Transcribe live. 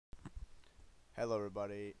Hello,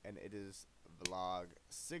 everybody, and it is vlog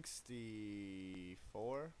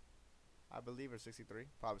 64, I believe, or 63,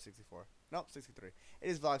 probably 64. Nope, 63. It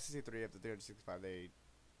is vlog 63 of the 365-day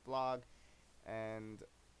vlog, and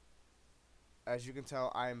as you can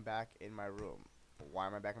tell, I am back in my room. Why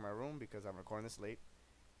am I back in my room? Because I'm recording this late,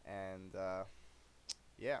 and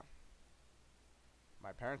yeah,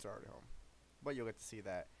 my parents are already home, but you'll get to see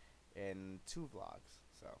that in 2 vlogs.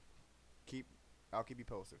 So keep, I'll keep you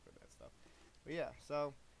posted for that stuff. But yeah,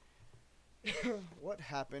 so. What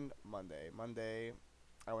happened Monday? Monday,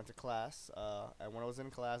 I went to class, and when I was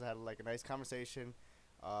in class, I had like a nice conversation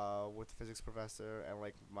with the physics professor and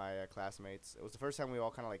like my classmates. It was the first time we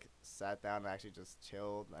all kind of like sat down and actually just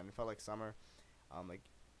chilled, and it felt like summer.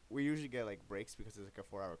 Like we usually get like breaks because it's like a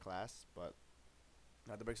 4-hour class, but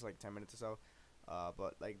the breaks are like 10 minutes or so.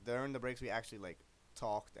 But like during the breaks, we actually like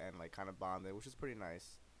talked and like kind of bonded, which is pretty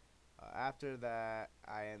nice. After that,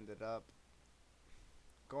 I ended up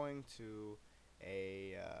going to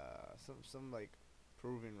a some like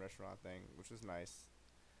Peruvian restaurant thing, which was nice.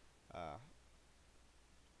 Uh,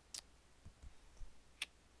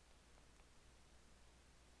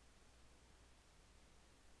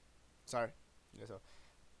 Sorry. Yeah, so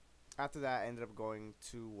after that, I ended up going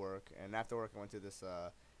to work, and after work, I went to this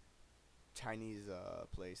Chinese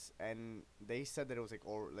place, and they said that it was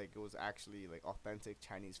like it was actually like authentic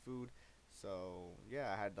Chinese food. So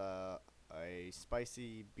yeah, I had a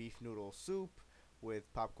spicy beef noodle soup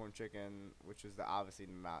with popcorn chicken, which is the obviously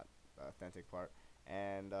not the authentic part,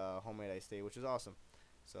 and homemade iced tea, which is awesome.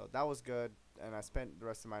 So that was good, and I spent the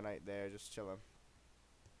rest of my night there just chilling.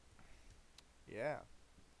 Yeah.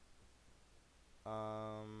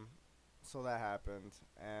 Um. So that happened,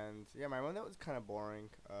 and yeah, my Monday was kind of boring.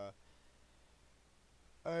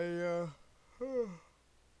 I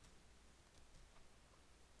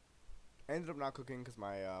ended up not cooking because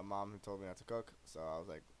my mom had told me not to cook. So I was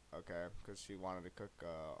like, okay, because she wanted to cook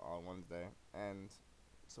on Wednesday, and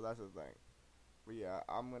so that's the thing. But yeah,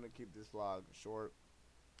 I'm gonna keep this vlog short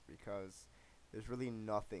because there's really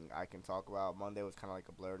nothing I can talk about. Monday was kind of like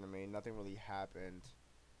a blur to me. Nothing really happened.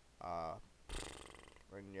 Uh,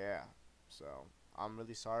 and yeah, so I'm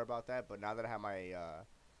really sorry about that. But now that I have my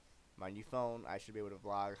new phone, I should be able to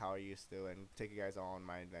vlog how I used to and take you guys on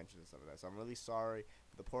my adventures and stuff like that. So I'm really sorry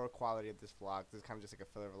for the poor quality of this vlog. This is kind of just like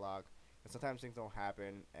a filler vlog. And sometimes things don't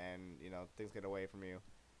happen, and things get away from you.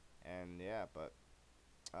 And yeah, but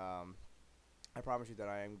I promise you that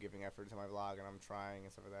I am giving effort to my vlog and I'm trying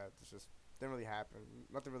and stuff like that. It's just didn't really happen.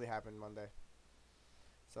 Nothing really happened Monday.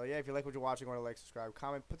 So yeah, if you like what you're watching, want to like, subscribe,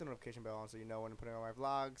 comment, put the notification bell on so you know when I'm putting on my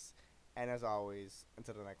vlogs. And as always,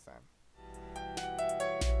 until the next time.